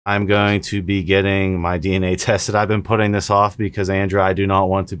I'm going to be getting my DNA tested. I've been putting this off because, Andrew, I do not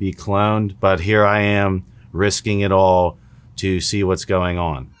want to be cloned, but here I am risking it all to see what's going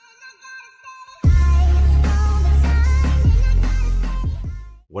on.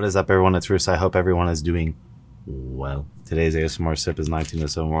 What is up, everyone? It's Russo. I hope everyone is doing well. Today's ASMR sip is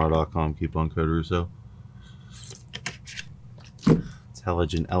 1907war.com. Coupon code Russo.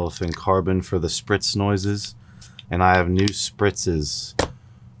 Intelligent elephant carbon for the spritz noises. And I have new spritzes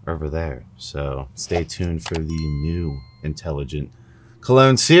over there. So stay tuned for the new intelligent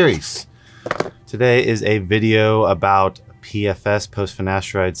cologne series. Today is a video about PFS,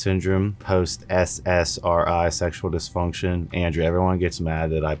 Post-Finasteride Syndrome, Post-SSRI Sexual Dysfunction. Andrew, everyone gets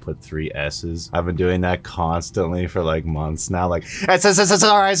mad that I put 3 S's. I've been doing that constantly for like months now. Like,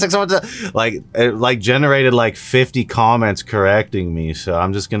 SSRI Sexual, like generated like 50 comments correcting me. So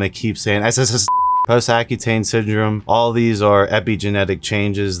I'm just gonna keep saying SSS. Post-Accutane Syndrome. All these are epigenetic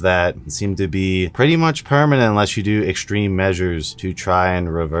changes that seem to be pretty much permanent unless you do extreme measures to try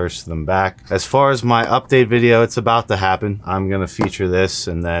and reverse them back. As far as my update video, it's about to happen. I'm going to feature this,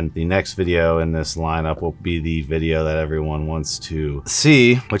 and then the next video in this lineup will be the video that everyone wants to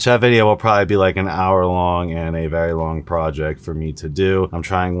see, which that video will probably be like an hour long and a very long project for me to do. I'm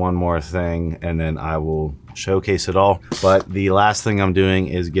trying one more thing and then I will showcase it all. But the last thing I'm doing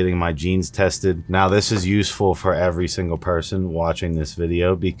is getting my genes tested. Now, this is useful for every single person watching this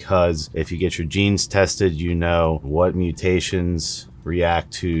video, because if you get your genes tested, you know what mutations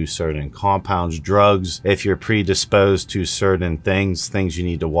react to certain compounds, drugs, if you're predisposed to certain things you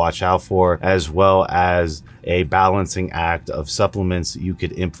need to watch out for, as well as a balancing act of supplements you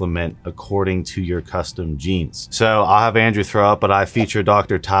could implement according to your custom genes. So I'll have Andrew throw up, but I feature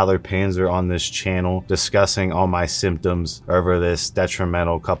Dr. Tyler Panzner on this channel discussing all my symptoms over this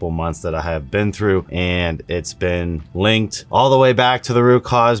detrimental couple months that I have been through, and it's been linked all the way back to the root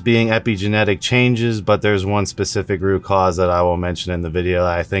cause being epigenetic changes, but there's one specific root cause that I will mention in the video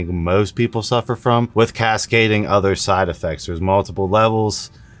that I think most people suffer from, with cascading other side effects. There's multiple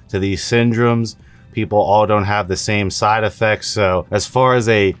levels to these syndromes. People all don't have the same side effects. So as far as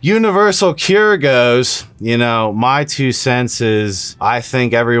a universal cure goes, you know, my 2 cents is I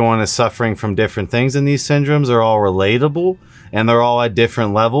think everyone is suffering from different things in these syndromes. They're all relatable and they're all at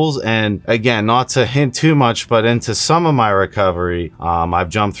different levels. And again, not to hint too much, but into some of my recovery, I've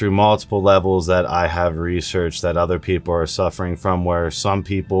jumped through multiple levels that I have researched that other people are suffering from, where some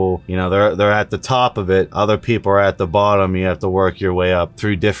people, you know, they're at the top of it, other people are at the bottom. You have to work your way up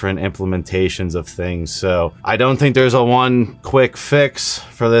through different implementations of things. So I don't think there's a one quick fix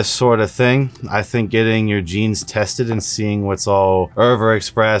for this sort of thing. I think getting your genes tested and seeing what's all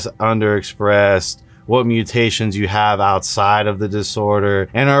overexpressed, underexpressed, what mutations you have outside of the disorder,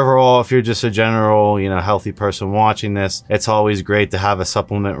 and overall, if you're just a general, you know, healthy person watching this, it's always great to have a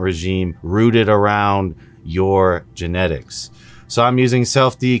supplement regime rooted around your genetics. So I'm using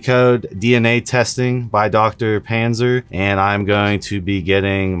self-decode DNA testing by Dr. Panzner, and I'm going to be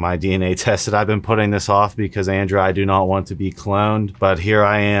getting my DNA tested. I've been putting this off because, Andrew, I do not want to be cloned, but here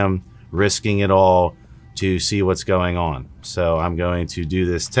I am risking it all to see what's going on. So I'm going to do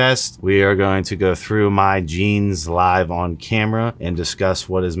this test. We are going to go through my genes live on camera and discuss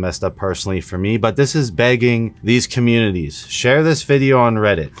what is messed up personally for me. But this is begging these communities. Share this video on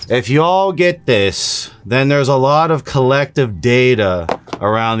Reddit. If you all get this, then there's a lot of collective data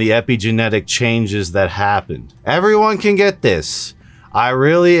around the epigenetic changes that happened. Everyone can get this. I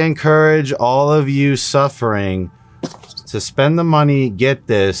really encourage all of you suffering to spend the money, get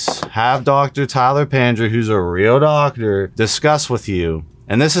this, have Dr. Tyler Panzner, who's a real doctor, discuss with you.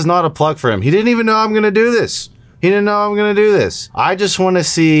 And this is not a plug for him. He didn't even know I'm gonna do this. He didn't know I'm gonna do this. I just wanna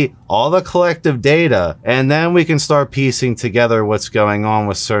see all the collective data, and then we can start piecing together what's going on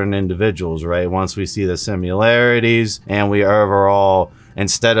with certain individuals, right? Once we see the similarities and we overall,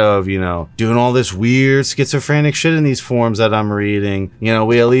 instead of, you know, doing all this weird schizophrenic shit in these forums that I'm reading, you know,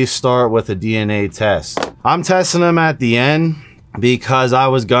 we at least start with a DNA test. I'm testing them at the end because I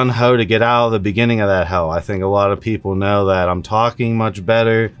was gun-ho to get out of the beginning of that hell. I think a lot of people know that I'm talking much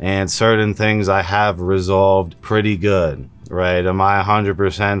better and certain things I have resolved pretty good. Right? Am I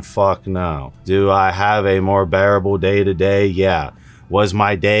 100%? Fuck no. Do I have a more bearable day to day? Yeah. Was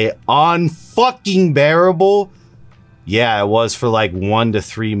my day unfucking bearable? Yeah, it was for like 1 to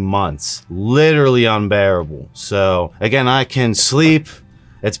 3 months. Literally unbearable. So again, I can sleep.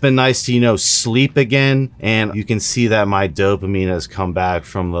 It's been nice to, you know, sleep again. And you can see that my dopamine has come back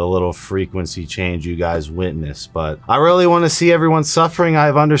from the little frequency change you guys witnessed. But I really want to see everyone suffering.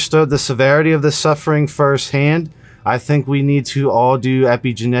 I've understood the severity of the suffering firsthand. I think we need to all do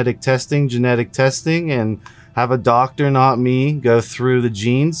epigenetic testing, genetic testing, and have a doctor, not me, go through the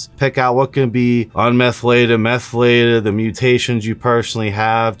genes, pick out what can be unmethylated, methylated, the mutations you personally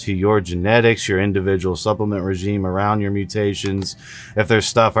have to your genetics, your individual supplement regime around your mutations. If there's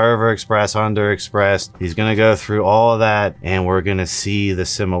stuff overexpressed, underexpressed, he's gonna go through all of that, and we're gonna see the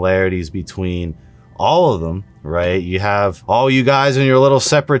similarities between all of them, right? You have all you guys in your little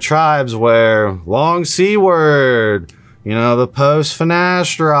separate tribes where long C word, you know, the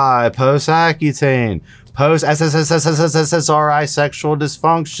post-finasteride, post-accutane, post-SSRI Sexual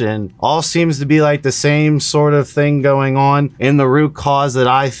Dysfunction, all seems to be like the same sort of thing going on in the root cause that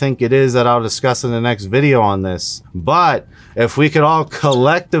I think it is, that I'll discuss in the next video on this. But if we could all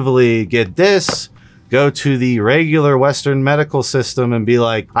collectively get this, go to the regular Western medical system and be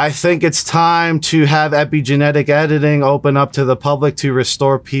like, I think it's time to have epigenetic editing open up to the public to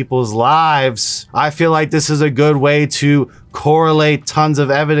restore people's lives. I feel like this is a good way to correlate tons of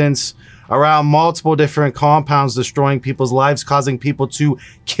evidence around multiple different compounds destroying people's lives, causing people to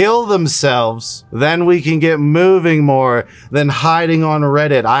kill themselves. Then we can get moving more than hiding on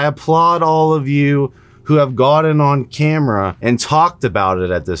Reddit. I applaud all of you who have gotten on camera and talked about it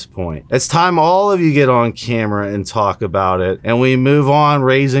at this point. It's time all of you get on camera and talk about it, and we move on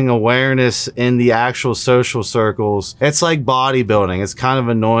raising awareness in the actual social circles. It's like bodybuilding. It's kind of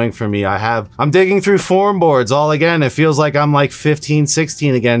annoying for me. I'm digging through forum boards all again. It feels like I'm like 15,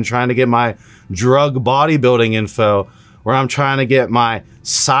 16 again, trying to get my drug bodybuilding info, where I'm trying to get my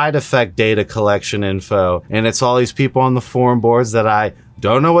side effect data collection info. And it's all these people on the forum boards that I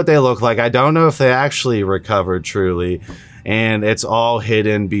don't know what they look like. I don't know if they actually recovered truly. And it's all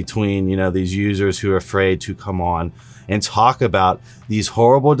hidden between, you know, these users who are afraid to come on and talk about these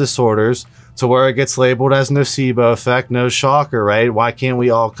horrible disorders to where it gets labeled as nocebo effect. No shocker, right? Why can't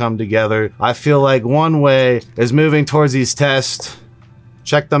we all come together? I feel like one way is moving towards these tests.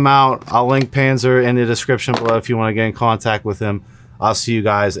 Check them out. I'll link Panzner in the description below if you want to get in contact with him. I'll see you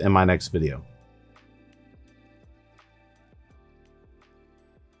guys in my next video.